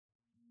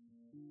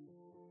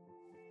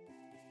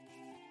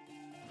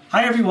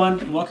Hi, everyone,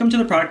 and welcome to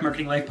the Product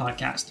Marketing Life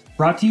podcast,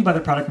 brought to you by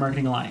the Product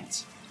Marketing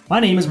Alliance. My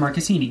name is Mark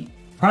Cassini,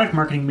 Product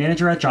Marketing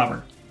Manager at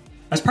Jobber.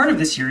 As part of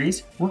this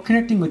series, we're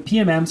connecting with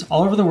PMMs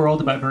all over the world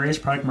about various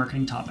product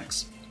marketing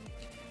topics.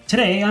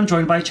 Today, I'm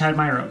joined by Chad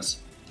Meirose,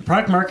 the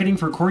Product Marketing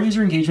for Core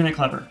User Engagement at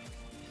Clever.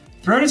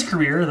 Throughout his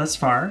career thus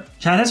far,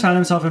 Chad has found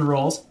himself in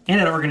roles and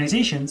at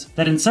organizations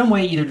that in some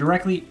way either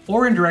directly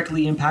or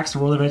indirectly impacts the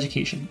world of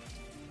education.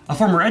 A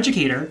former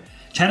educator,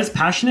 Chad is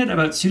passionate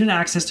about student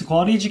access to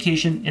quality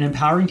education and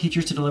empowering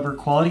teachers to deliver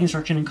quality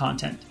instruction and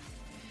content.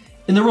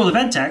 In the world of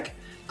EdTech,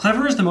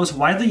 Clever is the most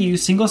widely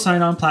used single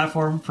sign-on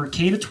platform for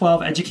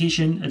K-12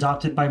 education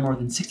adopted by more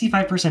than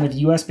 65% of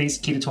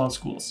US-based K-12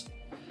 schools.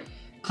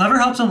 Clever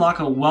helps unlock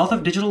a wealth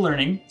of digital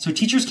learning so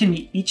teachers can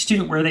meet each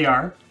student where they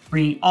are,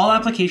 bringing all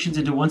applications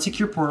into one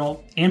secure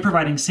portal and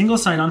providing single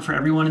sign-on for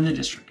everyone in the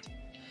district.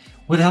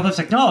 With the help of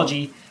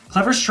technology,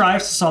 Clever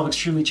strives to solve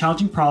extremely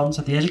challenging problems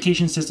that the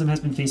education system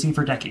has been facing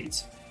for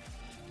decades.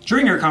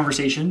 During our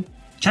conversation,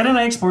 Chad and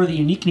I explore the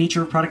unique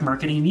nature of product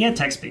marketing in the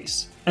EdTech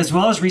space, as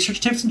well as research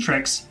tips and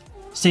tricks,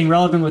 staying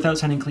relevant without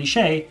sounding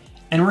cliche,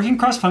 and working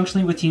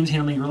cross-functionally with teams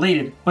handling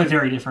related but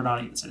very different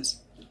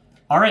audiences.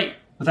 All right,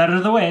 with that out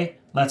of the way,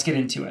 let's get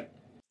into it.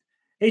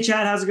 Hey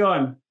Chad, how's it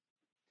going?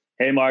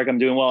 Hey Mark, I'm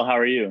doing well. How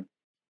are you?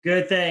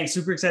 Good, thanks.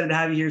 Super excited to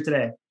have you here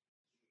today.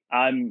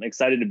 I'm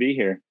excited to be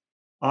here.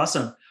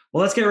 Awesome.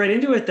 Well, let's get right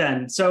into it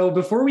then. So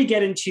before we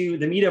get into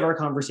the meat of our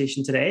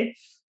conversation today,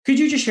 could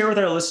you just share with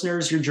our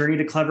listeners your journey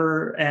to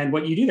Clever and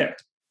what you do there?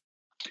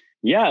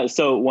 Yeah.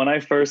 So when I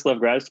first left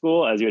grad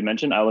school, as you had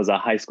mentioned, I was a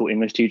high school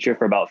English teacher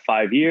for about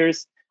 5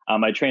 years. I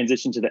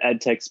transitioned to the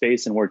EdTech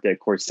space and worked at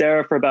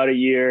Coursera for about a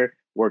year,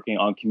 working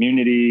on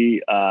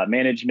community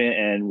management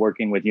and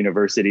working with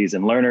universities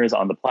and learners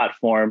on the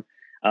platform.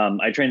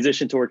 I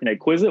transitioned to working at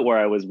Quizlet, where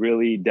I was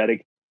really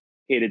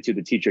dedicated to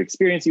the teacher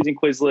experience using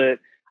Quizlet.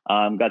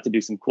 Got to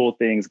do some cool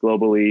things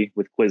globally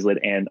with Quizlet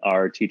and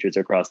our teachers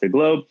across the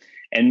globe.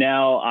 And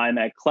now I'm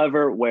at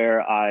Clever,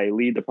 where I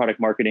lead the product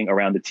marketing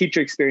around the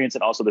teacher experience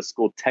and also the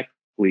school tech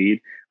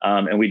lead.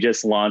 And we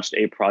just launched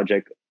a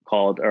product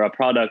called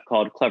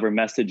Clever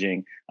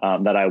Messaging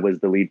that I was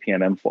the lead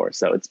PMM for.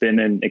 So it's been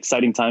an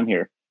exciting time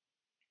here.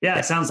 Yeah,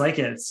 it sounds like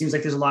it. It seems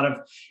like there's a lot of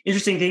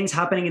interesting things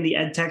happening in the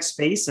EdTech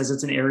space, as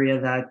it's an area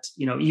that,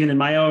 even in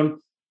my own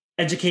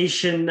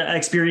education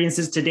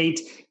experiences to date,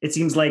 it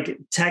seems like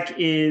tech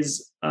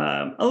is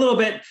a little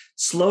bit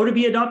slow to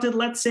be adopted,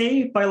 let's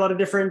say, by a lot of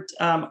different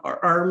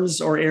arms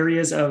or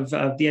areas of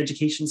the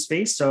education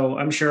space. So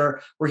I'm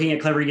sure working at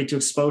Clever, you get to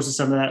expose to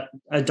some of that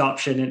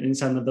adoption and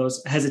some of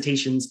those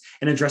hesitations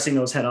and addressing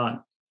those head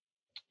on.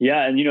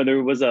 Yeah. And,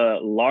 there was a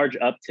large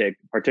uptick,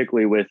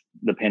 particularly with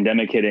the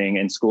pandemic hitting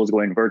and schools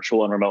going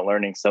virtual and remote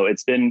learning. So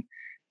it's been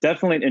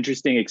definitely an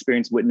interesting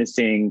experience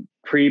witnessing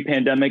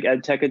pre-pandemic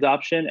EdTech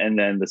adoption and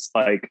then the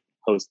spike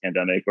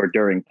post-pandemic or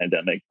during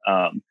pandemic.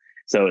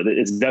 So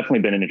it's definitely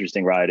been an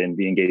interesting ride in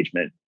the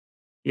engagement.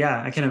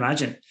 Yeah, I can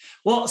imagine.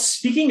 Well,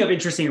 speaking of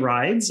interesting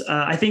rides,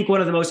 I think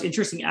one of the most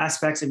interesting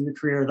aspects of your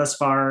career thus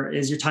far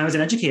is your time as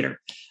an educator.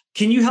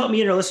 Can you help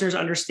me and our listeners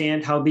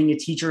understand how being a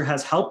teacher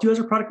has helped you as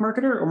a product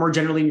marketer or more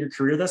generally in your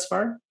career thus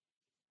far?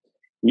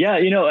 Yeah,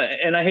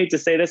 and I hate to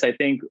say this, I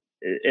think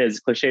as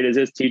cliched as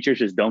is, teachers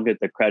just don't get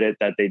the credit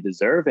that they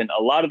deserve. And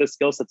a lot of the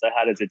skill sets I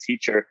had as a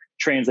teacher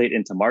translate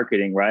into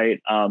marketing, right?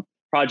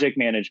 Project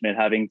management,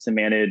 having to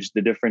manage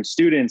the different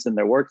students and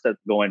their work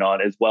that's going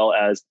on, as well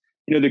as,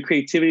 the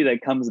creativity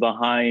that comes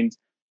behind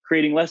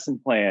creating lesson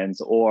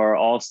plans or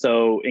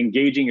also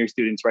engaging your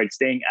students, right?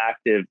 Staying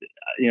active.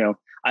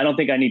 I don't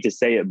think I need to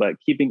say it, but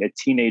keeping a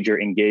teenager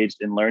engaged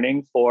in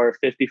learning for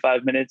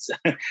 55 minutes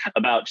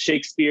about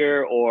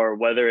Shakespeare or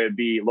whether it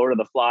be Lord of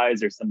the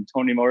Flies or some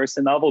Toni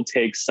Morrison novel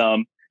takes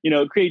some,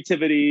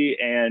 creativity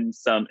and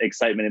some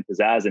excitement and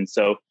pizzazz. And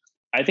so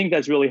I think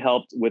that's really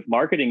helped with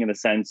marketing in the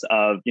sense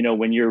of,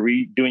 when you're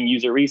doing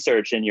user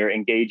research and you're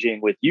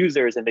engaging with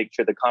users and making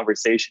sure the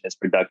conversation is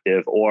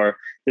productive or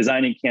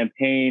designing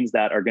campaigns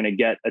that are going to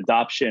get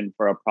adoption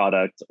for a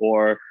product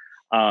or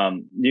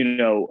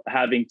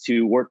having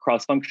to work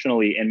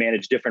cross-functionally and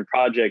manage different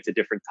projects at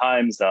different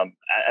times.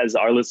 As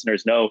our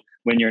listeners know,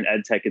 when you're in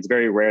EdTech, it's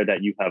very rare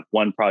that you have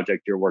one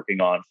project you're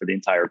working on for the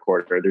entire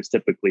quarter. There's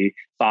typically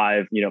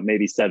 5,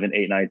 maybe 7,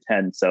 8, 9,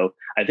 10. So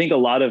I think a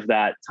lot of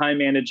that time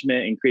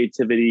management and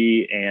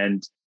creativity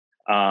and,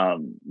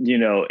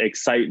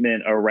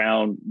 excitement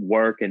around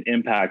work and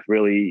impact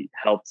really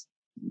helped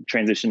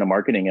transition to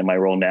marketing in my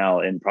role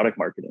now in product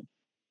marketing.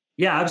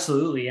 Yeah,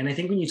 absolutely. And I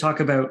think when you talk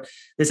about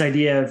this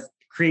idea of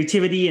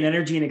creativity and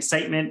energy and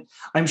excitement,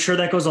 I'm sure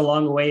that goes a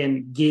long way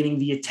in gaining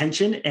the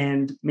attention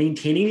and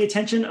maintaining the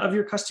attention of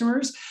your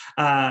customers.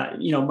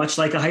 Much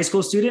like a high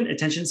school student,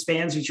 attention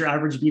spans, which your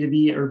average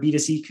B2B or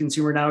B2C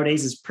consumer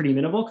nowadays is pretty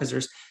minimal because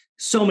there's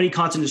so many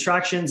constant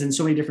distractions and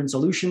so many different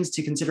solutions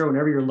to consider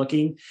whenever you're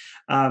looking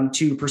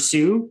to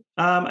pursue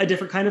a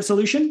different kind of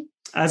solution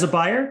as a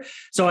buyer.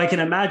 So I can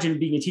imagine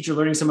being a teacher,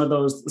 learning some of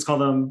those, let's call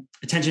them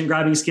attention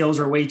grabbing skills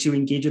or a way to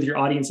engage with your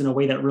audience in a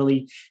way that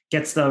really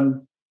gets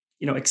them,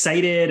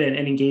 excited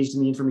and engaged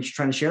in the information you're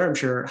trying to share. I'm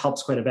sure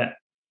helps quite a bit.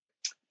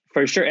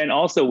 For sure. And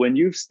also when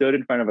you've stood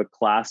in front of a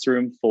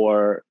classroom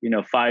for,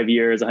 5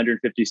 years,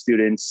 150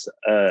 students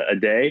a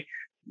day,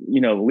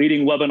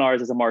 leading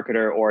webinars as a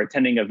marketer or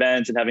attending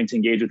events and having to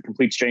engage with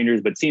complete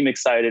strangers, but seem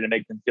excited and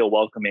make them feel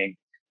welcoming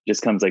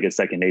just comes like a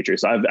second nature.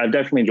 So I've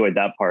definitely enjoyed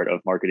that part of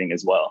marketing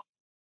as well.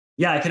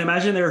 Yeah, I can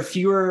imagine there are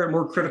fewer,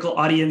 more critical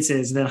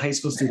audiences than high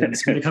school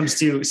students when it comes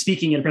to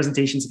speaking and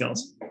presentation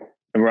skills.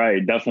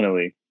 Right,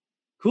 definitely.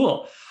 Cool.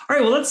 All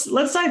right. Well,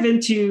 let's dive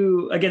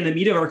into, again, the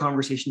meat of our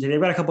conversation today.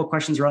 I've got a couple of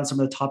questions around some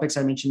of the topics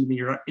I mentioned in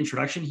the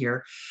introduction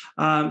here.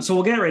 So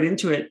we'll get right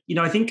into it.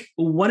 I think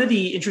one of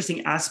the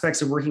interesting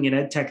aspects of working in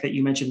EdTech that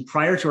you mentioned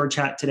prior to our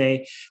chat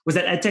today was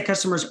that EdTech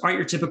customers aren't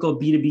your typical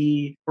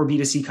B2B or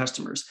B2C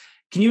customers.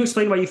 Can you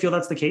explain why you feel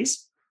that's the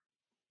case?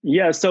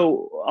 Yeah,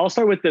 so I'll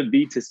start with the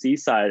B2C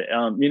side.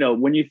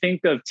 When you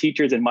think of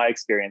teachers in my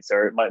experience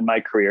or my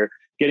career,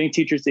 getting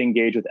teachers to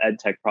engage with ed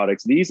tech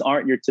products, these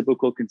aren't your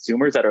typical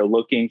consumers that are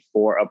looking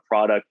for a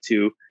product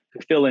to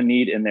fill a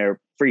need in their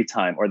free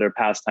time or their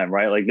pastime,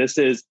 right? Like this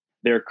is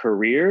their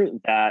career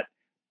that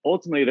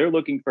ultimately they're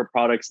looking for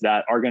products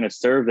that are going to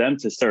serve them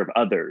to serve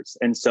others.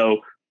 And so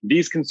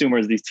these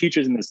consumers, these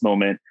teachers in this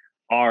moment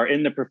are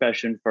in the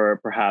profession for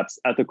perhaps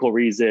ethical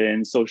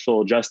reasons,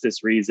 social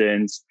justice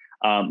reasons.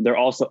 They're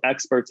also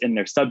experts in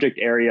their subject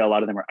area. A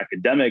lot of them are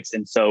academics.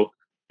 And so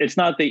it's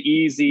not the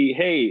easy,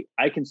 hey,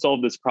 I can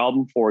solve this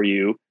problem for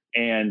you,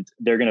 and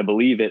they're going to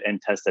believe it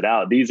and test it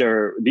out.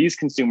 These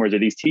consumers or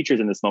these teachers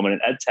in this moment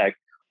in ed tech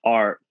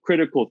are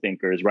critical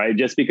thinkers, right?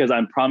 Just because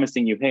I'm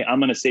promising you, hey, I'm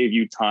going to save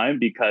you time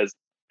because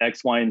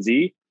X, Y, and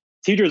Z,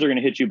 teachers are going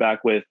to hit you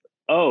back with,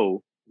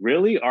 oh,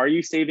 really? Are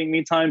you saving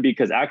me time?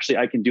 Because actually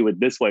I can do it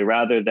this way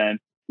rather than,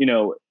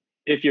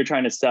 if you're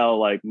trying to sell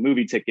like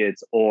movie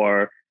tickets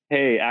or,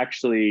 hey,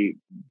 actually,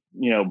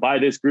 buy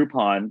this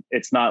Groupon,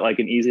 it's not like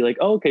an easy, like,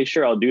 oh, okay,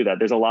 sure, I'll do that.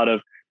 There's a lot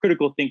of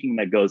critical thinking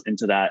that goes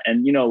into that.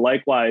 And,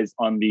 likewise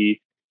on the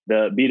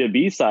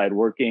B2B side,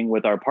 working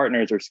with our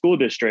partners or school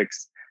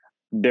districts,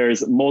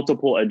 there's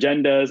multiple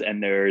agendas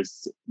and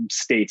there's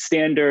state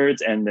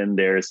standards and then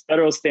there's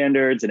federal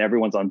standards and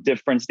everyone's on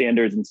different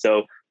standards. And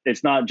so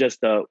it's not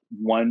just a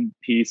one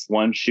piece,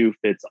 one shoe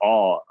fits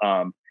all.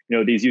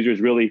 These users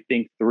really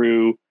think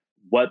through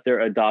what they're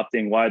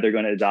adopting, why they're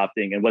going to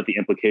adopting, and what the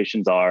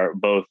implications are,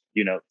 both,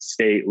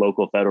 state,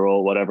 local,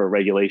 federal, whatever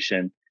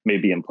regulation may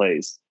be in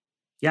place.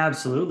 Yeah,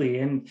 absolutely.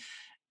 And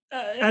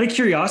out of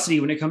curiosity,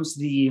 when it comes to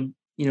the,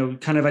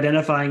 kind of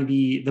identifying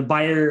the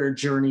buyer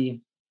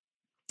journey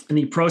and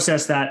the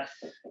process that,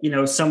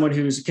 someone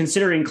who's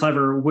considering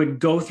Clever would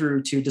go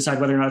through to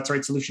decide whether or not it's the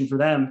right solution for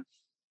them,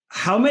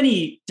 how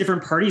many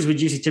different parties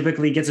would you say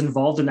typically gets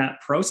involved in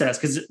that process?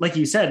 Because like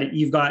you said,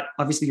 you've got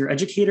obviously your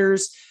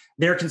educators,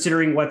 they're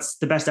considering what's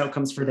the best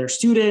outcomes for their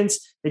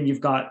students. Then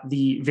you've got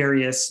the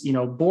various,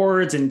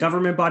 boards and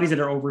government bodies that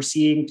are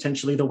overseeing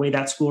potentially the way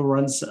that school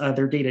runs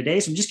their day to day.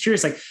 So I'm just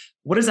curious, like,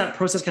 what does that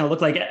process kind of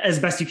look like as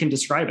best you can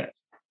describe it?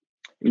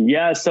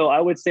 Yeah, so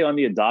I would say on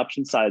the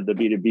adoption side, the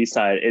B2B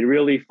side, it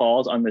really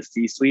falls on the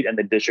C-suite and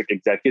the district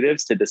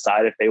executives to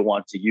decide if they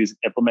want to use and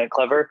implement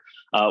Clever.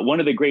 One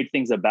of the great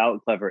things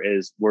about Clever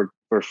is we're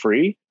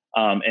free.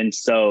 And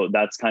so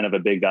that's kind of a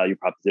big value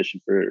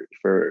proposition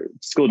for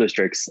school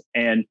districts.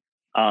 And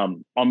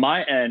on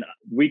my end,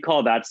 we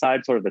call that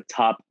side sort of the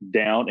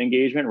top-down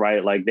engagement,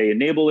 right? Like they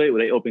enable it,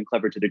 they open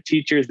Clever to their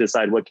teachers,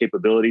 decide what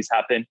capabilities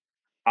happen.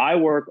 I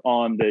work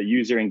on the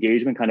user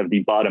engagement, kind of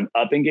the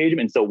bottom-up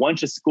engagement. And so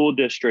once a school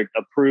district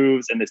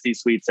approves and the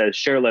C-suite says,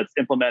 sure, let's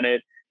implement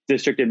it,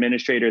 district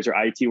administrators or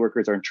IT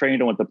workers are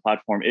trained on what the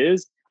platform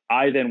is,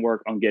 I then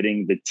work on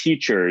getting the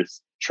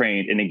teachers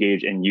trained and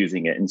engaged in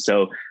using it. And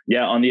so,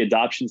 yeah, on the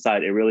adoption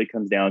side, it really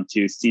comes down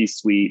to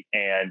C-suite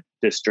and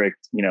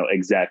district,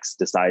 execs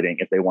deciding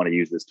if they want to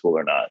use this tool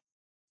or not.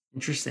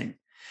 Interesting.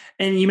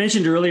 And you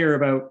mentioned earlier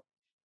about,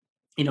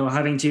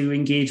 having to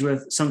engage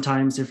with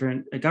sometimes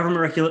different government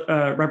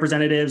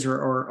representatives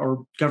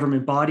or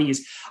government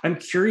bodies. I'm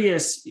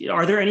curious,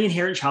 are there any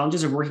inherent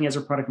challenges of working as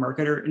a product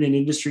marketer in an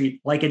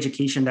industry like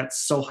education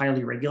that's so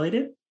highly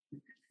regulated?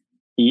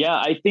 Yeah,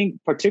 I think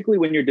particularly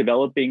when you're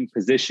developing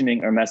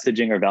positioning or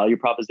messaging or value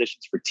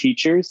propositions for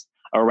teachers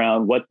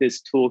around what this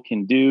tool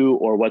can do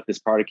or what this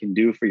product can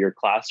do for your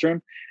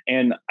classroom.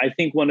 And I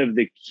think one of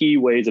the key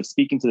ways of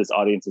speaking to this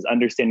audience is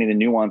understanding the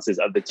nuances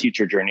of the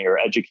teacher journey or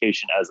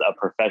education as a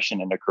profession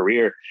and a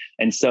career.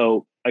 And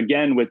so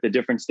again, with the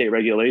different state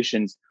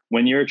regulations,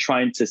 when you're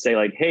trying to say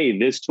like, hey,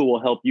 this tool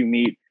will help you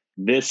meet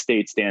this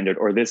state standard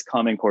or this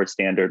Common Core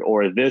standard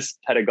or this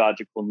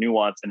pedagogical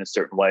nuance in a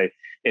certain way,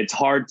 it's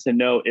hard to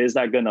know, is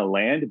that going to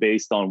land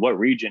based on what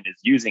region is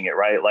using it,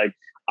 right? Like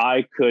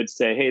I could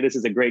say, hey, this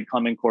is a great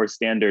Common Core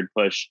standard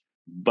push,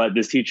 but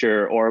this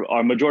teacher or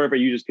our majority of our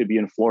users could be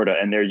in Florida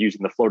and they're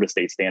using the Florida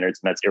state standards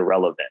and that's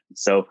irrelevant.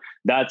 So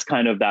that's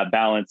kind of that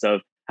balance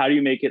of how do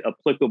you make it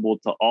applicable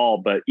to all,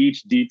 but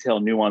each detail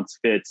nuance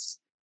fits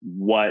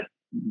what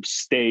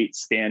state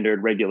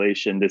standard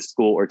regulation this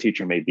school or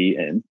teacher may be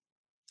in.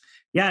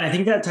 Yeah, and I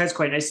think that ties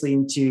quite nicely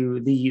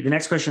into the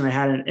next question I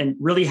had and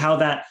really how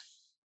that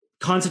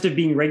concept of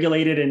being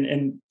regulated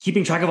and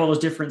keeping track of all those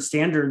different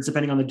standards,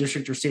 depending on the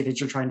district or state that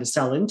you're trying to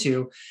sell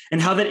into,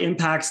 and how that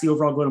impacts the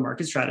overall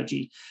go-to-market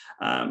strategy.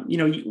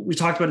 We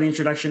talked about in the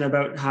introduction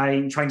about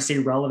trying to stay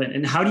relevant,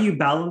 and how do you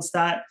balance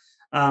that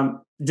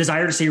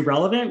desire to stay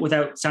relevant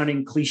without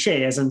sounding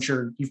cliche, as I'm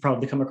sure you've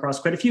probably come across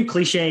quite a few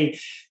cliche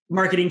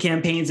marketing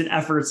campaigns and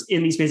efforts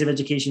in the space of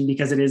education,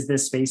 because it is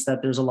this space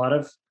that there's a lot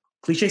of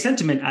cliche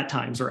sentiment at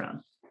times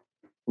around.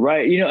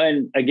 Right.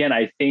 And again,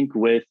 I think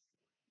with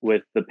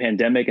the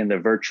pandemic and the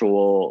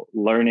virtual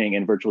learning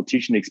and virtual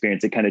teaching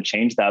experience, it kind of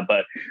changed that.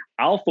 But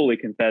I'll fully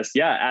confess,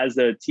 as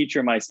a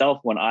teacher myself,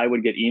 when I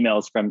would get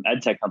emails from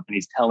ed tech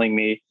companies telling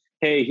me,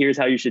 hey, here's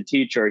how you should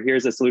teach, or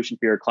here's a solution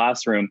for your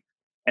classroom,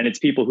 and it's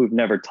people who've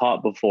never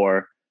taught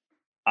before,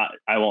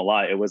 I won't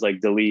lie, it was like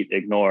delete,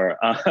 ignore.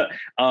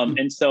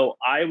 And so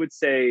I would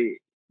say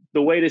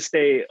the way to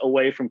stay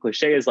away from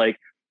cliche is like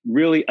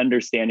really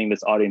understanding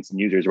this audience and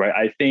users, right?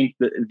 I think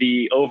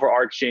the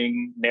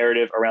overarching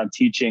narrative around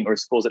teaching or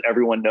schools that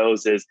everyone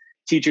knows is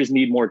teachers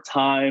need more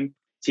time,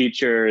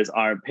 teachers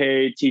aren't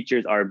paid,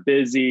 teachers are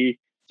busy,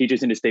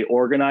 teachers need to stay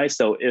organized.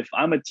 So if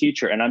I'm a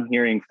teacher and I'm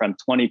hearing from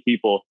 20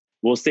 people,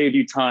 we'll save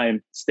you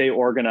time, stay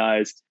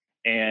organized,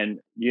 and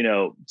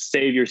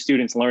save your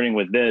students learning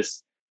with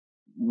this,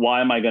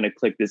 why am I going to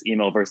click this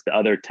email versus the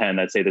other 10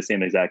 that say the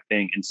same exact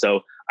thing? And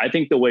so I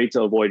think the way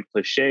to avoid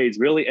cliches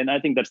really, and I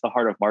think that's the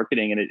heart of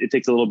marketing, and it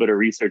takes a little bit of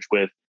research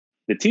with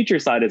the teacher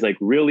side, is like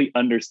really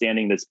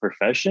understanding this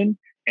profession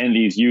and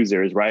these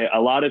users, right?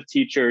 A lot of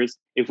teachers,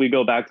 if we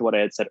go back to what I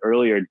had said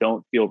earlier,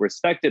 don't feel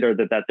respected, or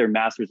that they're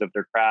masters of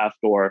their craft,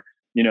 or,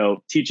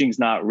 teaching's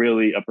not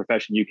really a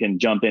profession you can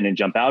jump in and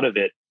jump out of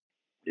it.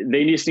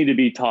 They just need to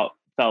be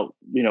felt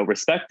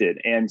respected.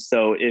 And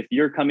so if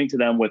you're coming to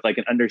them with like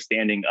an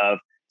understanding of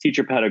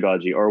teacher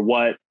pedagogy, or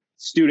what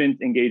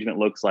student engagement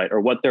looks like,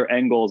 or what their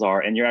end goals are,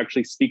 and you're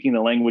actually speaking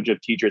the language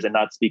of teachers and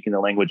not speaking the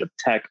language of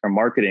tech or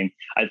marketing,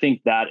 I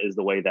think that is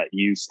the way that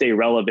you stay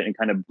relevant and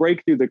kind of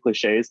break through the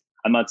cliches.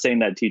 I'm not saying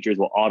that teachers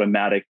will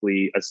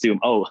automatically assume,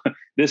 oh,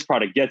 this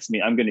product gets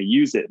me, I'm going to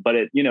use it. But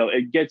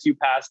it gets you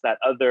past that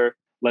other,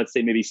 let's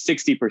say maybe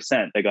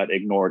 60% that got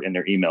ignored in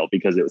their email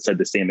because it said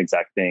the same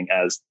exact thing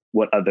as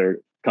what other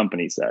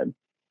companies said.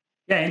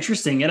 Yeah,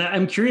 interesting. And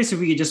I'm curious if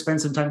we could just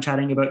spend some time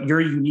chatting about your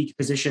unique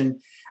position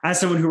as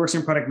someone who works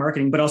in product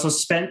marketing, but also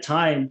spent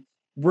time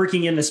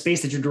working in the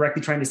space that you're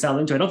directly trying to sell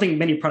into. I don't think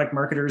many product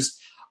marketers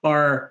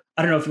are,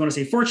 I don't know if you want to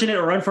say fortunate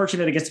or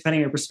unfortunate, I guess, depending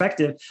on your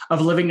perspective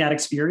of living that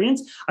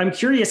experience. I'm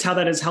curious how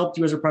that has helped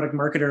you as a product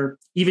marketer,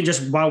 even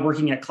just while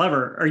working at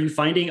Clever. Are you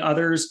finding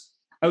others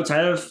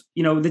outside of,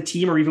 the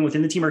team or even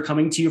within the team are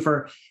coming to you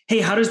for, hey,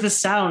 how does this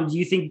sound? Do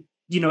you think,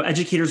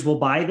 educators will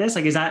buy this?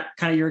 Like, is that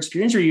kind of your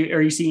experience, or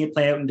are you seeing it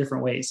play out in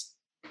different ways?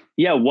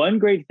 Yeah. One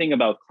great thing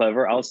about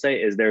Clever, I'll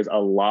say, is there's a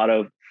lot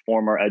of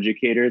former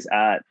educators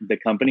at the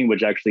company,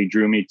 which actually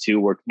drew me to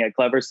working at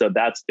Clever. So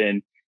that's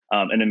been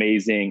an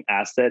amazing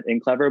asset in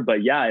Clever.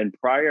 But in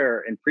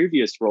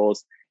previous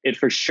roles, it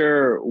for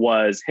sure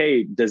was,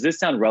 hey, does this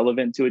sound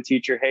relevant to a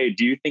teacher? Hey,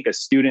 do you think a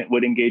student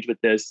would engage with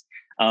this?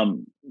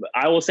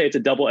 I will say it's a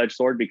double-edged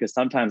sword, because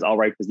sometimes I'll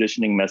write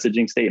positioning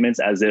messaging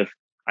statements as if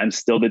I'm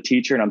still the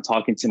teacher and I'm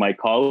talking to my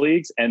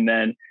colleagues. And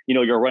then,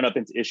 you'll run up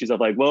into issues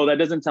of like, well, that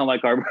doesn't sound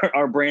like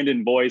our brand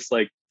and voice.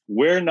 Like,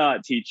 we're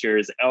not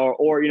teachers.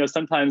 Or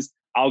sometimes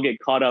I'll get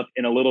caught up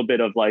in a little bit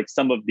of like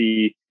some of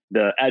the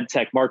ed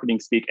tech marketing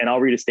speak, and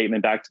I'll read a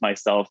statement back to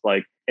myself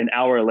like an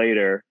hour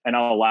later, and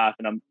I'll laugh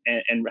and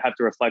have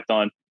to reflect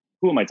on,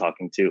 who am I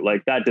talking to?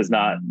 Like,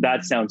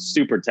 that sounds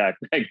super tech.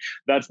 Like,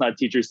 that's not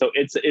teachers. So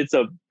it's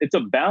a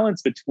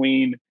balance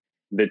between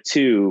the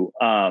two.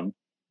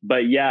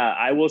 But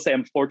I will say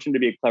I'm fortunate to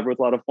be at Clever with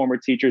a lot of former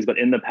teachers, but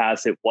in the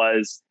past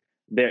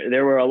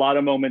there were a lot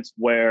of moments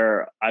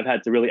where I've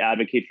had to really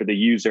advocate for the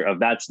user of,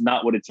 that's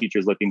not what a teacher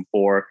is looking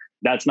for.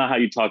 That's not how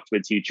you talk to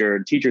a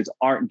teacher. Teachers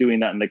aren't doing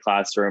that in the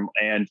classroom.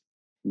 And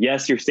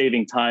yes, you're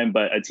saving time,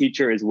 but a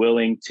teacher is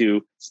willing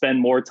to spend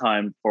more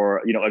time for,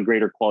 a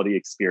greater quality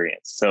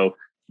experience. So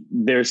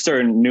there's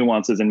certain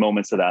nuances and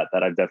moments of that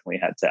I've definitely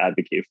had to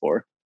advocate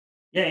for.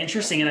 Yeah,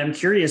 interesting. And I'm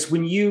curious,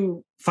 when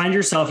you find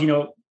yourself,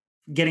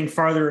 getting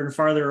farther and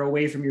farther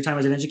away from your time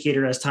as an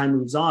educator as time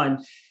moves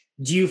on,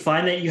 do you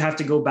find that you have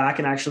to go back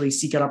and actually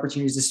seek out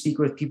opportunities to speak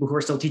with people who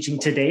are still teaching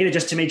today,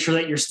 to make sure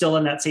that you're still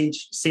in that same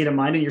state of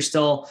mind and you're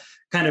still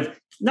kind of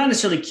not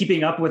necessarily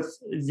keeping up with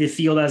the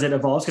field as it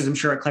evolves, because I'm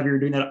sure at Clever you're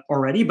doing that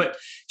already, but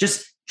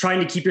just trying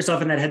to keep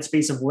yourself in that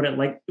headspace of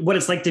what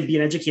it's like to be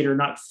an educator,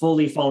 not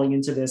fully falling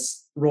into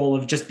this role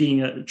of just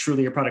being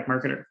truly a product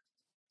marketer?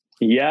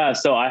 Yeah.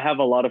 So I have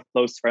a lot of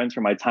close friends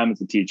from my time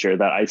as a teacher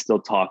that I still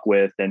talk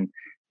with, and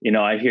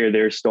I hear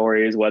their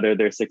stories, whether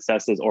they're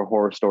successes or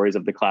horror stories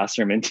of the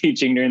classroom and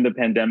teaching during the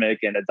pandemic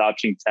and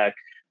adopting tech.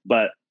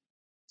 But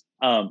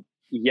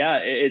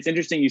it's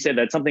interesting you said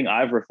that's something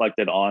I've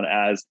reflected on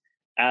as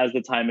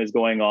the time is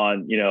going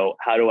on.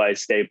 How do I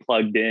stay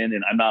plugged in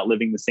and I'm not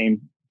living the same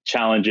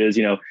challenges?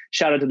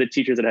 Shout out to the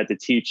teachers that had to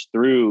teach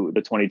through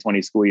the 2020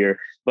 school year.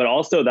 But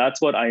also, that's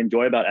what I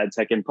enjoy about ed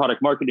tech and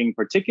product marketing in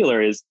particular,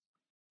 is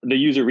the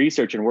user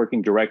research and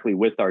working directly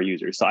with our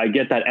users. So I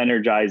get that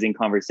energizing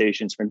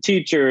conversations from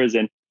teachers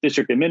and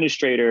district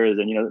administrators.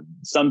 And,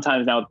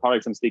 sometimes now with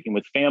products, I'm speaking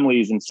with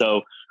families. And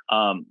so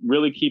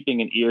really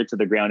keeping an ear to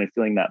the ground and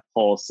feeling that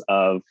pulse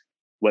of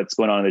what's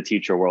going on in the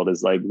teacher world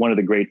is like one of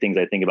the great things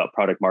I think about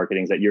product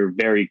marketing is that you're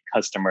very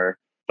customer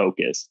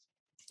focused.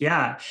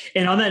 Yeah.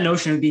 And on that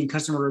notion of being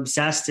customer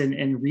obsessed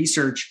and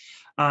research,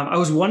 I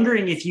was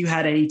wondering if you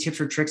had any tips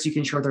or tricks you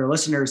can share with our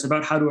listeners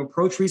about how to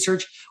approach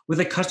research with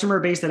a customer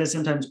base that is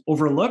sometimes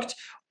overlooked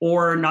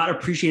or not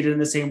appreciated in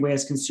the same way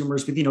as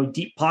consumers with,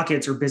 deep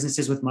pockets or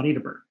businesses with money to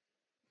burn.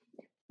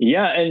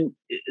 Yeah. And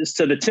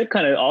so the tip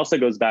kind of also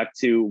goes back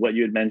to what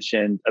you had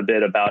mentioned a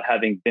bit about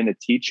having been a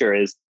teacher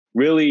is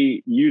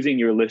really using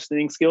your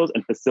listening skills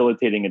and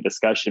facilitating a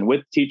discussion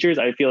with teachers.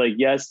 I feel like,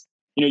 yes,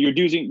 you're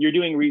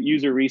doing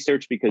user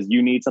research because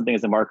you need something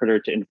as a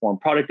marketer to inform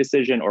product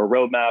decision or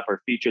roadmap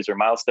or features or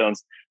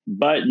milestones.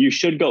 But you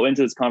should go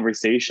into this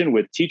conversation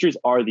with teachers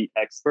are the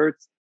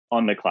experts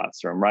on the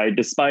classroom, right?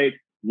 Despite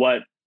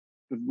what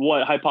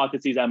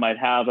hypotheses I might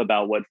have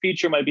about what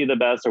feature might be the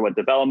best or what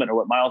development or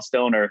what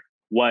milestone or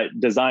what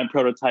design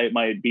prototype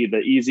might be the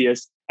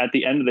easiest. At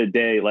the end of the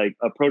day, like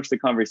approach the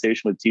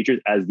conversation with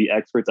teachers as the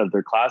experts of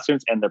their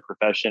classrooms and their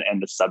profession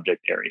and the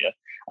subject area.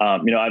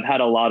 I've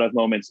had a lot of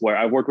moments where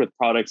I've worked with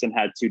products and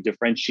had to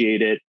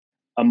differentiate it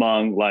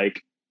among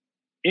like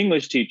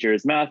English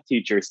teachers, math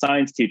teachers,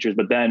 science teachers,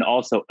 but then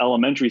also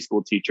elementary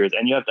school teachers.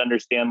 And you have to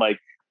understand, like,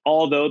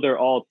 although they're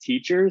all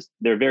teachers,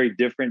 they're very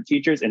different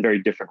teachers in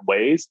very different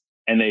ways,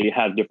 and they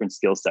have different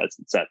skill sets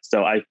and sets.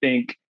 So I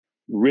think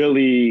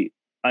really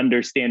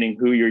understanding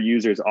who your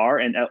users are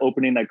and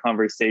opening that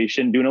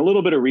conversation, doing a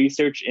little bit of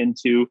research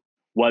into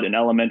what an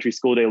elementary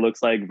school day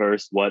looks like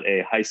versus what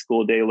a high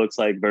school day looks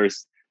like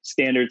versus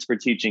standards for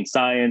teaching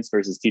science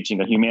versus teaching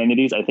the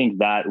humanities. I think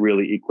that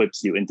really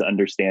equips you into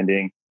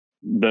understanding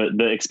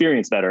the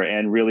experience better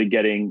and really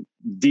getting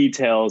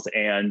details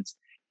and,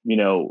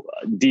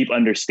 deep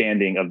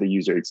understanding of the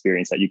user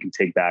experience that you can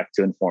take back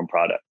to inform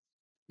product.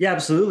 Yeah,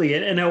 absolutely.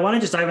 And I want to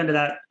just dive into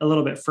that a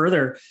little bit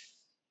further.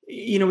 When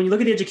you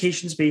look at the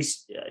education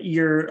space,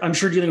 I'm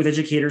sure dealing with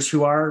educators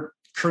who are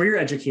career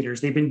educators.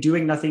 They've been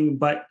doing nothing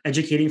but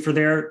educating for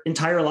their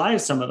entire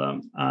lives, some of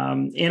them.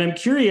 And I'm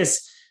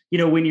curious,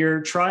 when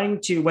you're trying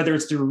to, whether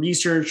it's through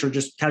research or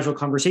just casual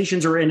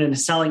conversations or in a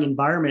selling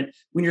environment,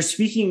 when you're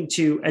speaking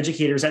to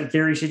educators at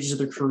various stages of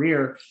their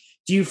career,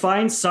 do you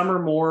find some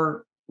are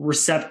more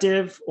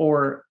receptive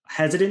or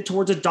hesitant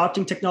towards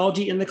adopting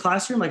technology in the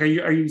classroom? Like, are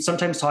you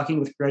sometimes talking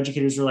with career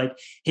educators who are like,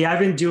 hey, I've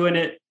been doing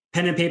it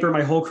pen and paper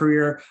my whole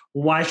career.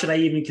 Why should I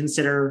even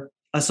consider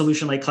a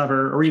solution like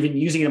Clever or even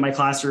using it in my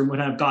classroom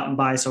when I've gotten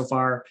by so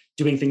far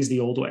doing things the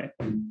old way?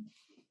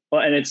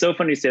 Well, and it's so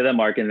funny you say that,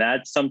 Mark. And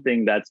that's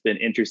something that's been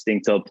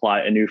interesting to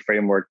apply a new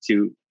framework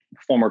to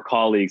former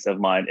colleagues of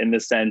mine in the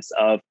sense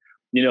of,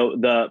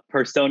 the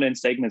persona and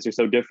segments are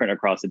so different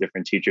across the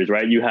different teachers,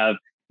 right? You have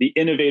the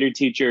innovator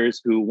teachers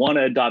who want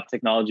to adopt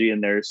technology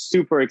and they're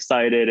super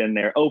excited and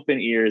they're open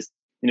ears.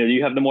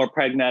 You have the more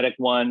pragmatic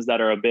ones that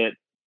are a bit,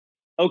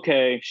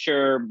 okay,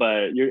 sure,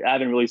 but you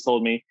haven't really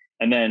sold me.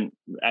 And then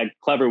at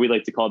Clever, we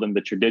like to call them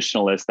the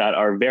traditionalists that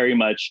are very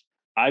much,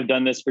 I've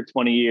done this for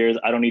 20 years.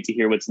 I don't need to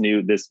hear what's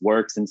new. This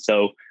works. And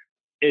so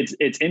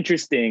it's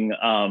interesting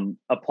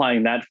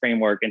applying that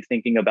framework and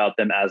thinking about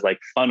them as like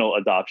funnel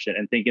adoption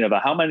and thinking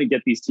about how am I going to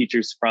get these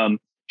teachers from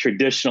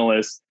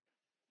traditionalists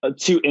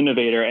to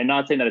innovator, and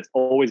not saying that it's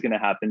always going to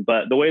happen,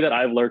 but the way that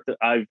I've learned,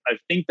 I've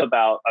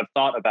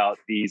thought about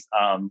these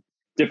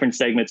different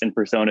segments and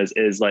personas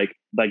is like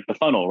the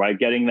funnel, right?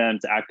 Getting them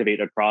to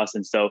activate across.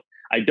 And so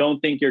I don't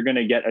think you're going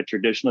to get a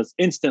traditionalist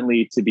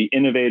instantly to be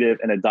innovative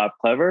and adopt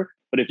Clever.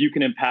 But if you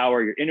can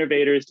empower your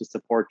innovators to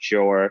support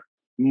your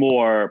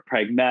more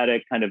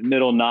pragmatic, kind of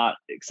middle, not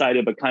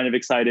excited, but kind of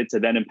excited to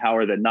then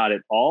empower the not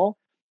at all,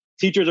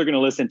 teachers are going to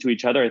listen to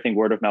each other. I think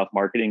word of mouth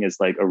marketing is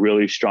like a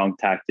really strong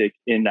tactic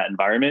in that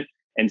environment.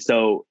 And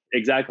so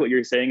exactly what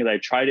you're saying is I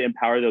try to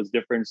empower those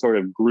different sort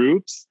of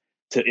groups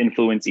to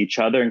influence each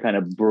other and kind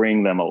of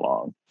bring them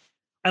along.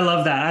 I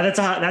love that.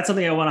 That's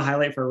something I want to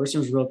highlight for our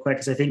listeners real quick,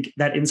 because I think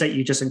that insight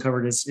you just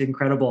uncovered is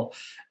incredible.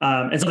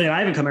 And something that I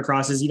haven't come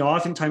across is,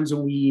 oftentimes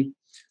when we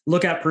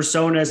look at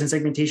personas and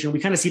segmentation, we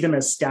kind of see them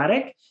as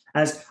static,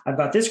 as I've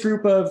got this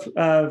group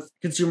of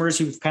consumers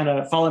who kind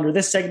of fall under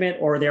this segment,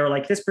 or they're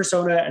like this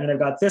persona, and then I've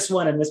got this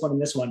one and this one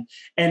and this one.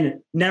 And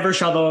never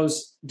shall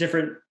those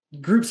different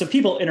groups of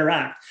people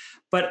interact.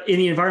 But in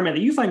the environment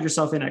that you find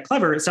yourself in at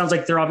Clever, it sounds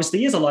like there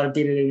obviously is a lot of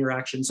day-to-day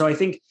interaction. So I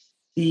think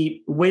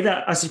the way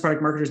that us as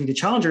product marketers need to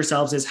challenge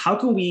ourselves is how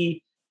can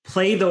we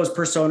play those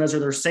personas or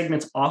their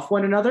segments off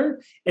one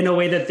another in a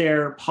way that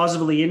they're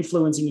positively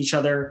influencing each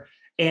other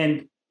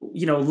and,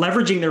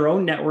 leveraging their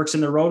own networks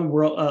and their own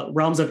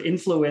realms of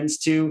influence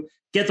to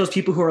get those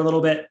people who are a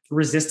little bit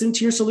resistant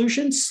to your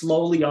solution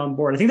slowly on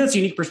board. I think that's a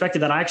unique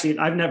perspective that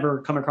I've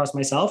never come across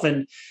myself.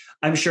 And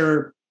I'm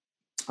sure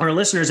our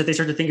listeners, if they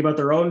start to think about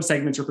their own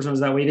segments or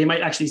personas that way, they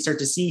might actually start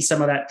to see some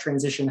of that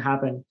transition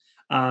happen.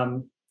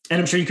 And And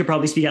I'm sure you could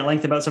probably speak at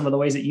length about some of the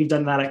ways that you've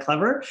done that at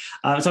Clever.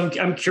 So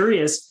I'm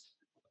curious,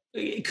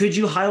 could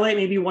you highlight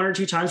maybe one or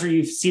two times where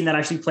you've seen that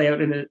actually play out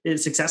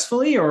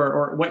successfully,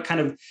 or what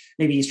kind of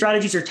maybe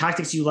strategies or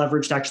tactics you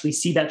leverage to actually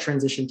see that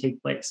transition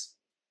take place?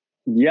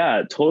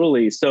 Yeah,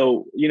 totally.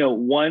 So,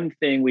 one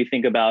thing we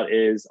think about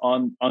is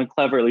on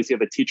Clever, at least you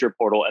have a teacher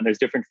portal, and there's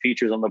different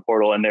features on the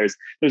portal, and there's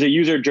a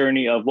user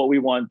journey of what we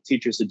want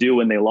teachers to do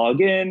when they log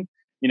in,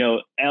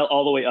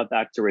 all the way up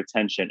back to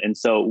retention. And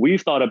so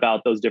we've thought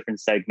about those different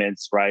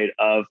segments, right?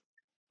 Of,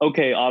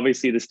 okay,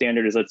 obviously the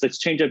standard is let's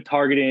change up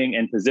targeting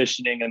and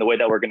positioning and the way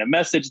that we're going to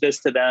message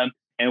this to them,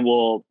 and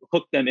we'll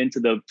hook them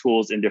into the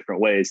tools in different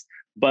ways.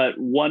 But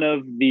one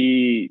of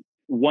the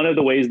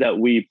ways that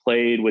we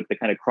played with the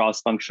kind of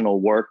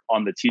cross-functional work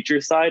on the teacher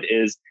side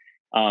is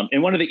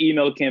in one of the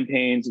email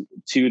campaigns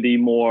to the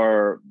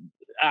more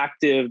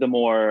active, the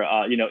more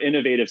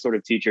innovative sort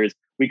of teachers,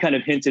 we kind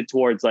of hinted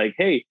towards like,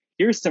 hey,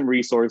 here's some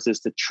resources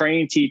to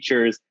train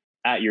teachers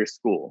at your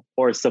school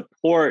or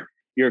support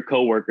your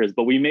coworkers.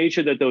 But we made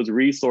sure that those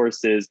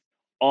resources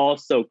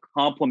also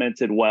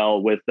complemented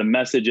well with the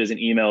messages and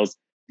emails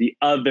the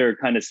other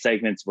kind of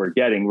segments we're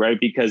getting, right?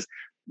 Because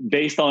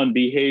based on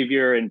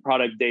behavior and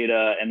product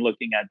data and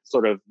looking at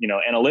sort of,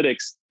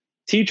 analytics,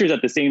 teachers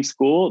at the same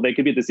school, they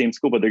could be at the same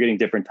school, but they're getting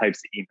different types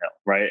of email,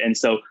 right? And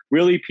so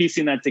really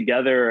piecing that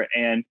together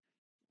and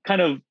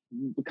kind of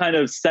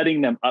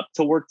setting them up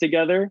to work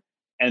together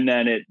and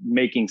then it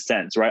making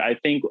sense, right? I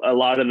think a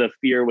lot of the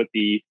fear with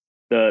the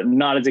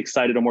not as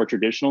excited or more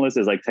traditionalists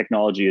is like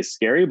technology is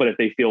scary, but if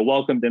they feel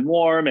welcomed and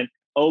warm and,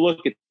 oh, look,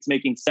 it's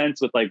making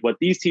sense with like what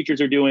these teachers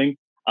are doing,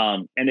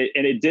 and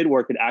it did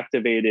work. It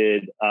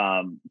activated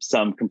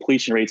some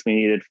completion rates we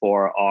needed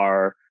for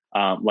our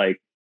onboarding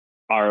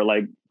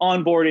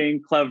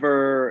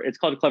Clever. It's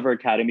called Clever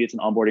Academy. It's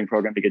an onboarding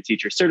program to get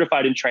teachers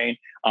certified and trained.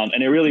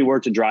 And it really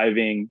worked to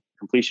driving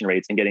completion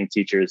rates and getting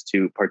teachers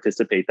to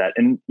participate that.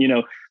 And,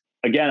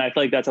 again, I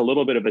feel like that's a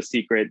little bit of a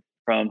secret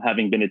from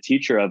having been a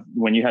teacher of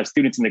when you have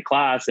students in the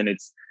class and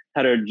it's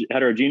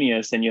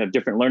heterogeneous and you have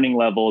different learning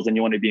levels and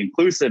you want to be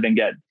inclusive and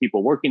get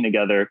people working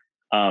together.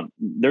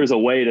 There's a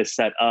way to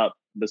set up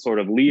the sort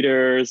of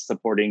leaders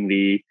supporting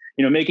the,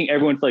 making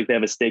everyone feel like they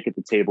have a stake at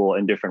the table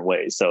in different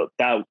ways. So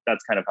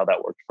that's kind of how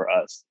that worked for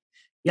us.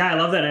 Yeah, I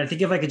love that. And I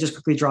think if I could just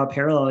quickly draw a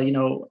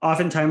parallel,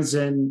 oftentimes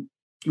when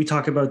we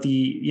talk about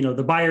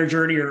the buyer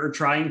journey or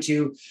trying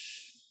to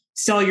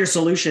sell your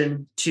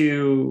solution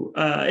to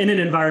in an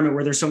environment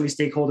where there's so many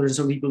stakeholders and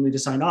so many people need to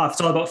sign off,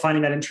 it's all about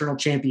finding that internal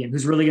champion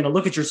who's really going to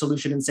look at your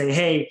solution and say,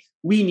 hey,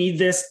 we need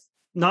this.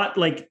 Not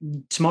like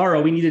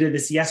tomorrow, we needed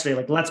this yesterday.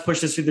 Like, let's push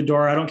this through the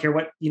door. I don't care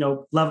what,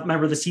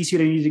 member of the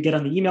C-suite I need to get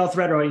on the email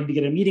thread or I need to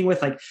get a meeting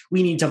with, like,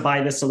 we need to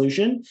buy this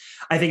solution.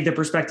 I think the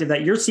perspective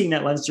that you're seeing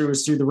that lens through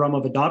is through the realm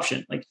of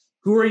adoption. Like,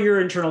 who are your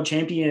internal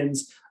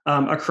champions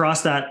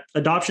across that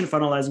adoption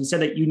funnel, as you said,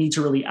 that you need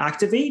to really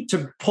activate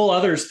to pull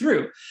others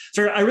through?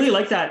 So I really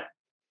like that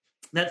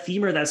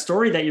theme or that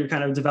story that you're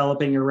kind of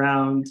developing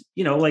around,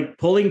 like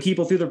pulling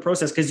people through the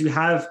process, because you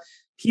have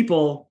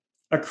people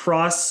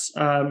across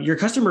your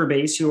customer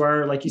base who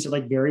are, like you said,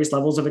 like various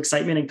levels of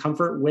excitement and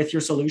comfort with your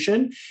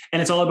solution.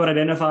 And it's all about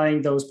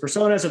identifying those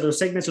personas or those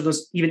segments or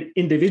those even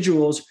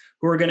individuals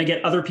who are going to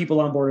get other people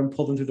on board and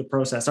pull them through the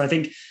process. So I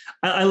think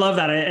I love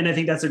that. And I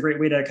think that's a great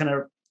way to kind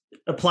of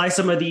apply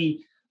some of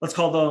the, let's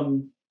call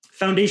them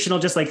foundational,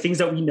 just like things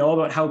that we know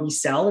about how we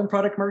sell in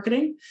product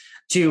marketing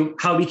to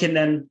how we can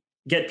then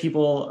get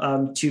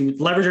people to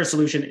leverage our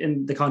solution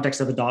in the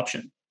context of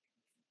adoption.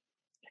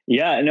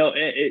 Yeah, no,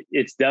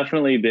 it's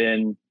definitely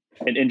been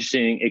an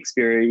interesting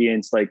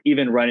experience, like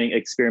even running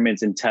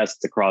experiments and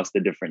tests across the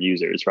different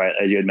users, right?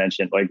 As you had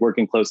mentioned, like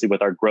working closely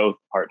with our growth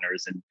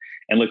partners and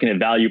looking at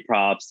value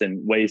props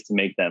and ways to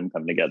make them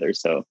come together.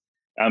 So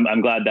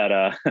I'm glad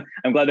that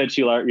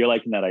you're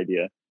liking that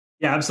idea.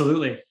 Yeah,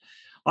 absolutely.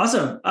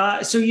 Awesome.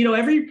 So,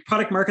 every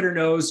product marketer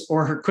knows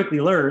or quickly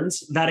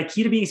learns that a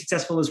key to being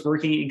successful is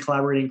working and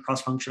collaborating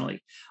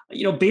cross-functionally.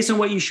 Based on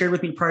what you shared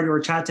with me prior to our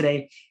chat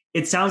today,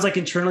 it sounds like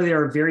internally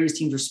there are various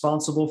teams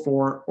responsible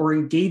for or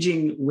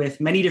engaging with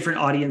many different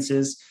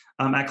audiences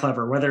at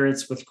Clever, whether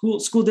it's with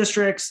school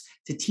districts,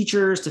 to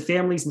teachers, to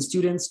families and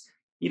students.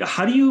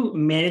 How do you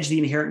manage the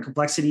inherent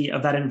complexity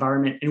of that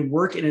environment and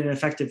work in an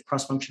effective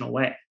cross-functional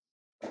way?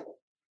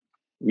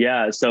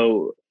 Yeah,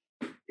 so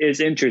it's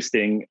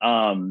interesting.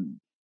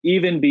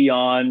 Even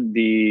beyond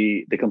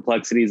the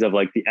complexities of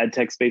like the ed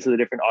tech space of the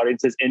different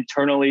audiences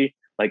internally,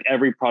 like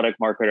every product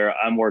marketer,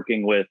 I'm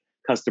working with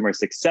customer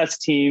success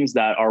teams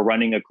that are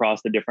running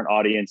across the different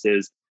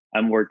audiences.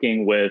 I'm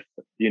working with,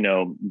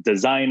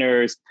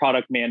 designers,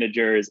 product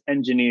managers,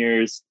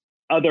 engineers,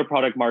 other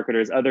product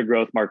marketers, other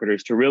growth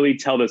marketers to really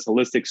tell this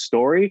holistic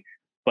story,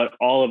 but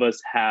all of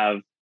us have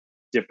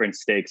different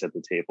stakes at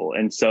the table.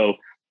 And so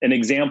an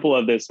example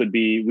of this would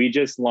be, we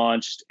just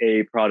launched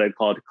a product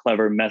called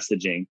Clever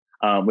Messaging,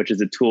 which is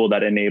a tool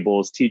that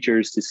enables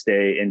teachers to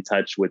stay in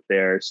touch with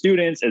their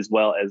students as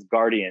well as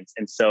guardians.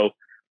 And so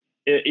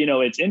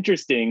it's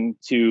interesting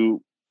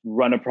to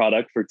run a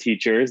product for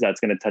teachers that's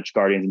going to touch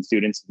guardians and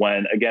students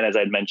when, again, as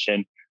I'd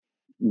mentioned,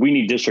 we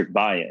need district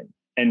buy-in.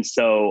 And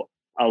so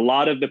a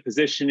lot of the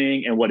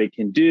positioning and what it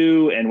can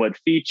do and what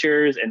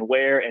features and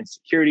where and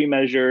security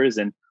measures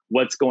and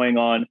what's going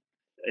on,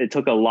 it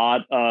took a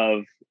lot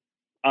of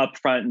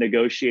upfront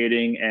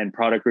negotiating and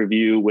product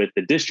review with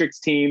the district's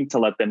team to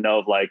let them know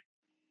of like,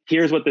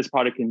 here's what this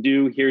product can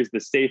do. Here's the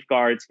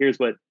safeguards. Here's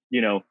what,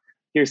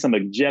 here's some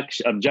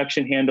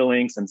objection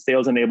handling, some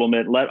sales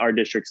enablement. Let our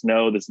districts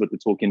know this is what the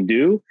tool can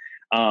do.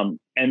 And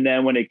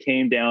then when it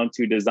came down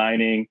to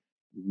designing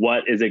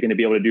what is it going to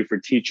be able to do for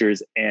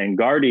teachers and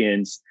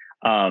guardians,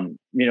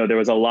 there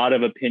was a lot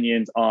of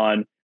opinions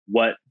on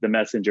what the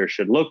messenger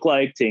should look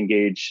like to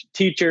engage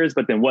teachers,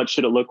 but then what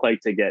should it look like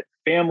to get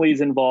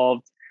families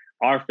involved?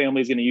 Our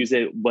family's going to use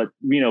it, but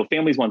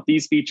families want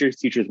these features,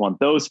 teachers want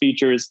those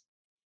features.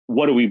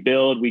 What do we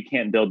build? We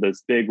can't build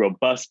this big,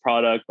 robust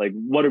product. Like,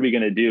 what are we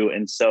going to do?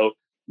 And so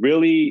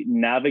really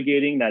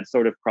navigating that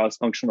sort of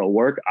cross-functional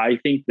work, I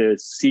think the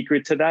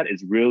secret to that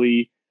is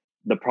really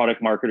the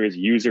product marketer's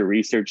user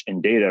research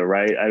and data,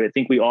 right? I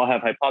think we all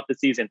have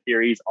hypotheses and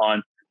theories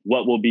on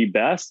what will be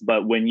best,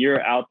 but when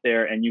you're out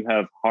there and you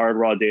have hard,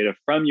 raw data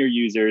from your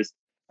users,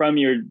 from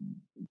your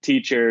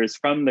teachers,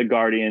 from the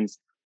guardians,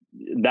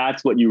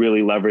 that's what you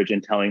really leverage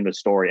in telling the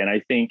story. And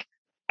I think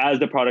as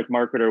the product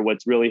marketer,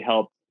 what's really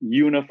helped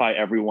unify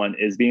everyone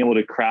is being able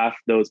to craft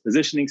those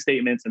positioning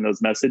statements and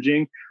those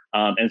messaging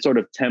and sort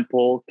of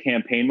temple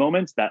campaign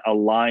moments that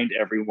aligned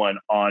everyone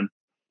on,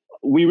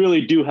 we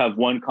really do have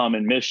one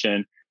common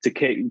mission to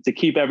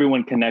keep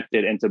everyone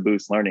connected and to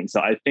boost learning. So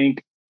I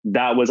think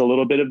that was a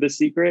little bit of the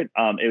secret.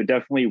 It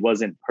definitely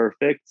wasn't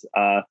perfect.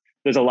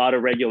 There's a lot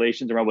of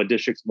regulations around what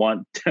districts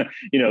want,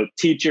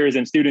 teachers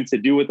and students to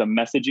do with a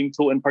messaging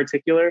tool in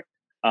particular.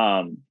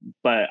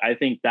 But I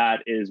think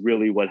that is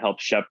really what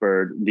helps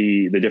shepherd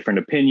the different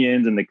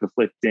opinions and the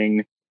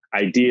conflicting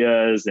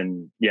ideas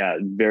and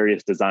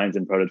various designs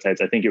and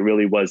prototypes. I think it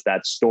really was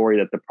that story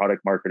that the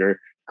product marketer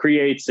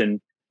creates,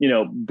 and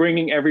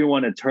bringing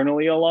everyone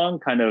internally along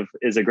kind of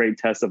is a great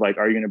test of like,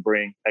 are you going to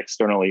bring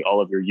externally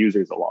all of your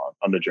users along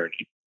on the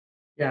journey?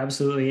 Yeah,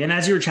 absolutely. And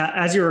as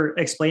you were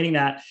explaining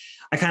that,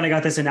 I kind of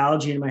got this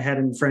analogy in my head.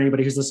 And for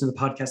anybody who's listened to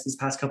the podcast these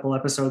past couple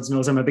episodes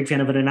knows I'm a big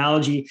fan of an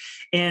analogy.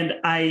 And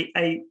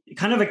I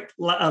kind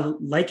of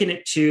liken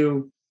it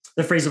to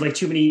the phrase of like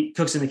too many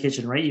cooks in the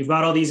kitchen, right? You've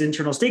got all these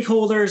internal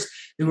stakeholders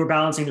who are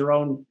balancing their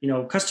own,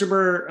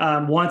 customer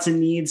wants and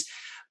needs.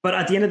 But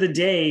at the end of the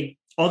day,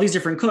 all these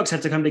different cooks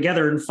have to come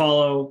together and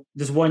follow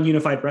this one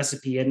unified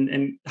recipe.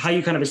 And how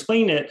you kind of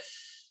explain it,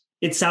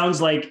 it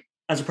sounds like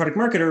as a product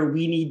marketer,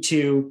 we need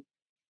to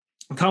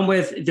come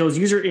with those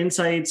user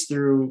insights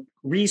through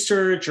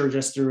research or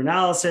just through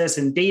analysis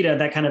and data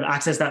that kind of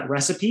access that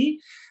recipe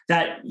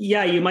that,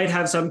 you might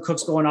have some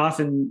cooks going off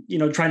and,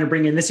 trying to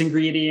bring in this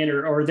ingredient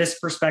or this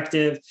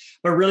perspective.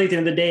 But really at the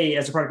end of the day,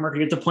 as a product marketer,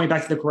 you have to point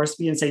back to the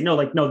recipe and say,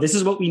 no, this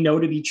is what we know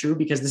to be true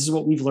because this is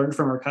what we've learned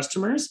from our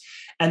customers.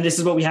 And this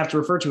is what we have to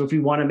refer to if we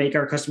want to make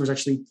our customers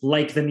actually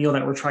like the meal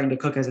that we're trying to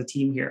cook as a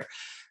team here.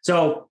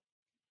 So,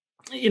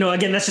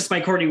 again, that's just my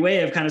corny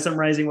way of kind of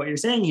summarizing what you're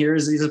saying here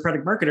is as a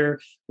product marketer,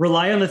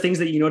 rely on the things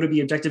that you know to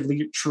be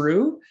objectively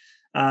true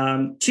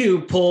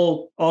to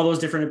pull all those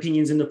different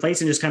opinions into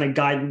place and just kind of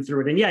guide them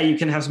through it. And you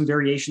can have some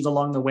variations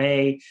along the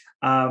way,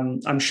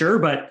 I'm sure,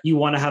 but you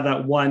want to have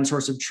that one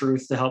source of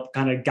truth to help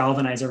kind of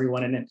galvanize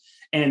everyone in it.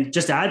 And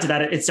just to add to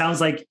that, it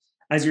sounds like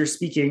as you're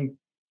speaking,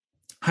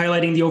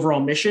 highlighting the overall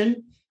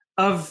mission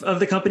of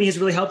the company has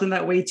really helped in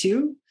that way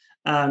too.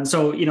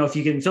 So, if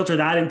you can filter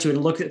that into it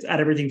and look at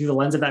everything through the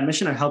lens of that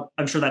mission,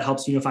 I'm sure that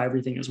helps unify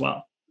everything as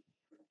well.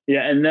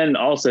 Yeah. And then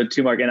also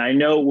too, Mark, and I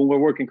know when we're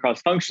working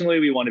cross-functionally,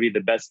 we want to be the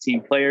best team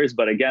players.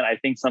 But again, I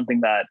think something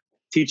that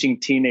teaching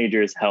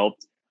teenagers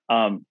helped.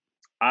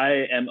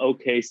 I am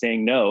okay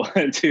saying no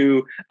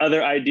to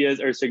other ideas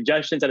or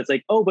suggestions that it's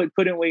like, oh, but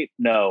couldn't wait.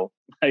 No,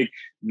 like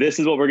this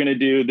is what we're going to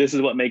do. This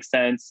is what makes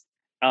sense.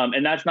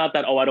 And that's not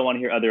that, I don't want to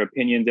hear other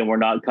opinions and we're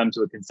not come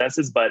to a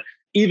consensus. But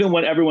even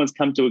when everyone's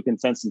come to a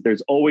consensus,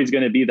 there's always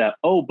going to be that,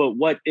 but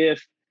what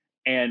if,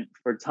 and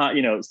for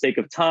time, sake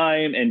of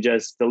time and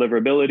just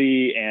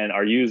deliverability and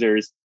our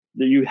users,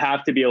 you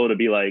have to be able to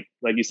be like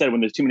you said,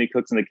 when there's too many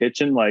cooks in the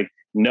kitchen, like,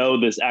 no,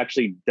 this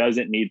actually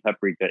doesn't need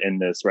paprika in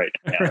this right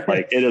now.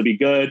 Like, it'll be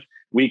good.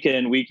 We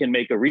can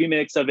make a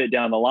remix of it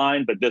down the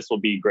line, but this will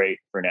be great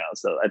for now.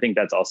 So I think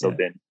that's also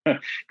been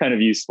kind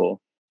of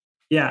useful.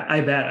 Yeah, I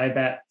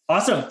bet.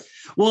 Awesome.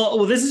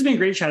 Well, this has been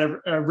great, Chad.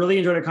 I really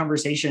enjoyed our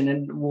conversation,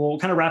 and we'll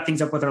kind of wrap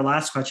things up with our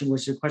last question,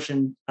 which is a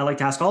question I like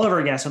to ask all of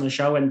our guests on the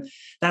show. And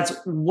that's,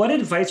 what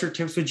advice or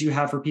tips would you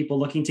have for people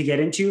looking to get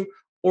into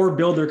or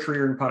build their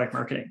career in product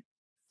marketing?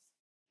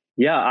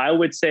 Yeah, I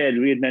would say, as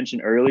we had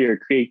mentioned earlier,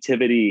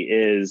 creativity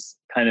is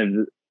kind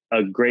of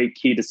a great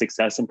key to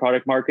success in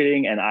product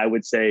marketing. And I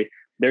would say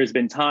there's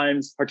been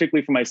times,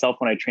 particularly for myself,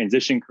 when I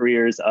transitioned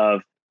careers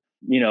of,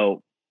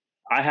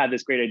 I had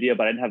this great idea,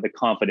 but I didn't have the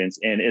confidence.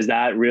 And is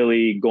that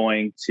really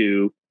going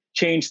to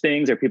change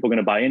things? Are people going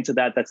to buy into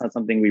that? That's not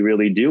something we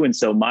really do. And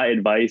so my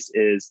advice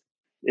is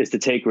to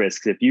take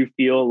risks. If you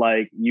feel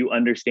like you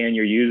understand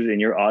your users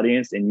and your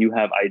audience and you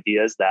have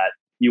ideas that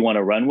you want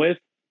to run with,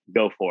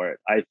 go for it.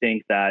 I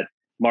think that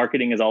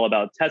marketing is all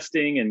about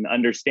testing and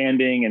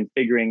understanding and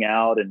figuring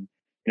out and,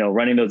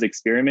 running those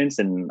experiments.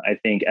 And I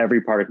think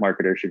every product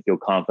marketer should feel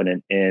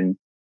confident in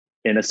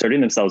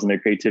asserting themselves and their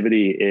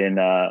creativity in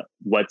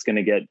what's going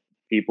to get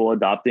people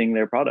adopting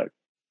their product.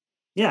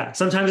 Yeah,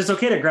 sometimes it's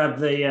okay to grab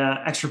the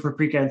extra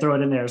paprika and throw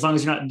it in there, as long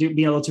as you're not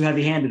being a little too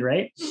heavy-handed,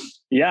 right?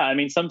 Yeah, I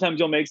mean, sometimes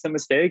you'll make some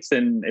mistakes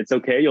and it's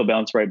okay. You'll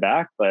bounce right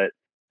back. But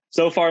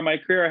so far in my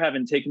career, I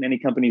haven't taken any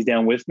companies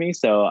down with me.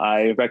 So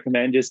I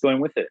recommend just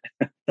going with it.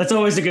 That's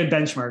always a good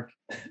benchmark.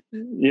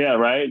 Yeah,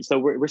 right. So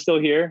we're still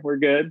here. We're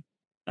good.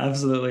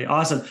 Absolutely.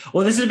 Awesome.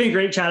 Well, this has been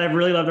great, Chad. I've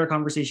really loved our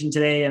conversation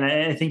today. And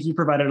I think you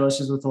provided our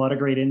listeners with a lot of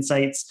great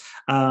insights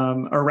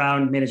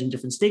around managing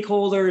different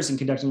stakeholders and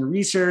conducting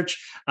research.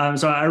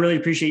 So I really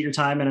appreciate your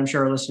time. And I'm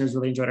sure our listeners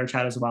really enjoyed our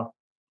chat as well.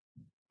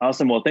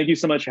 Awesome. Well, thank you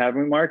so much for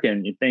having me, Mark.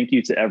 And thank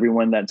you to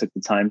everyone that took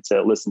the time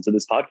to listen to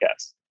this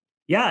podcast.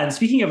 Yeah. And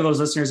speaking of those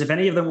listeners, if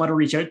any of them want to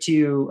reach out to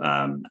you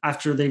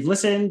after they've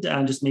listened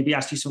and just maybe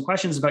ask you some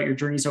questions about your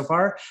journey so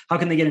far, how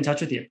can they get in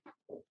touch with you?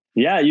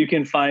 Yeah, you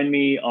can find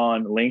me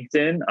on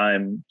LinkedIn.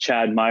 I'm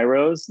Chad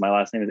Meirose. My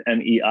last name is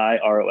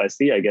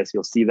Meirose. I guess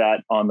you'll see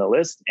that on the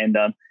list. And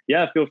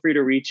feel free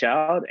to reach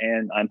out,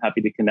 and I'm happy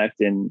to connect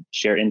and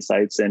share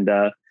insights and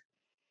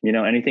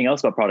anything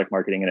else about product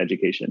marketing and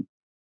education.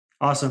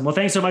 Awesome. Well,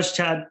 thanks so much,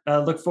 Chad.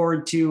 Look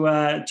forward to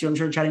I'm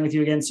sure chatting with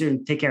you again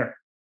soon. Take care.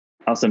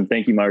 Awesome.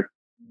 Thank you, Mark.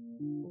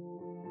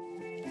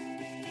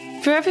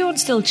 For everyone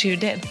still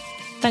tuned in,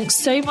 thanks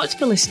so much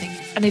for listening.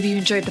 And if you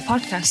enjoyed the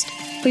podcast,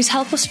 please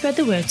help us spread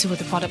the word to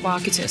other product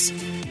marketers.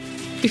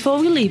 Before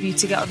we leave you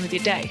to get on with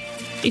your day,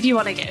 if you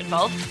want to get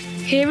involved,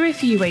 here are a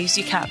few ways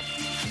you can.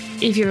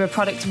 If you're a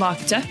product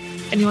marketer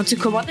and you want to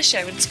come on the show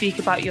and speak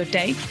about your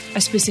day,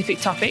 a specific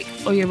topic,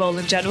 or your role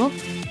in general,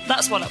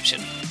 that's one option.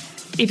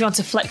 If you want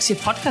to flex your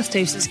podcast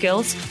hosting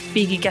skills,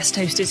 being a guest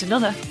host is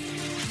another.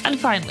 And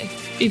finally,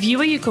 if you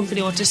or your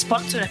company want to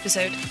sponsor an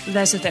episode,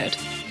 there's a third.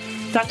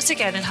 Thanks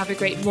again and have a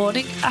great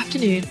morning,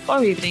 afternoon,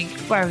 or evening,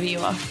 wherever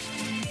you are.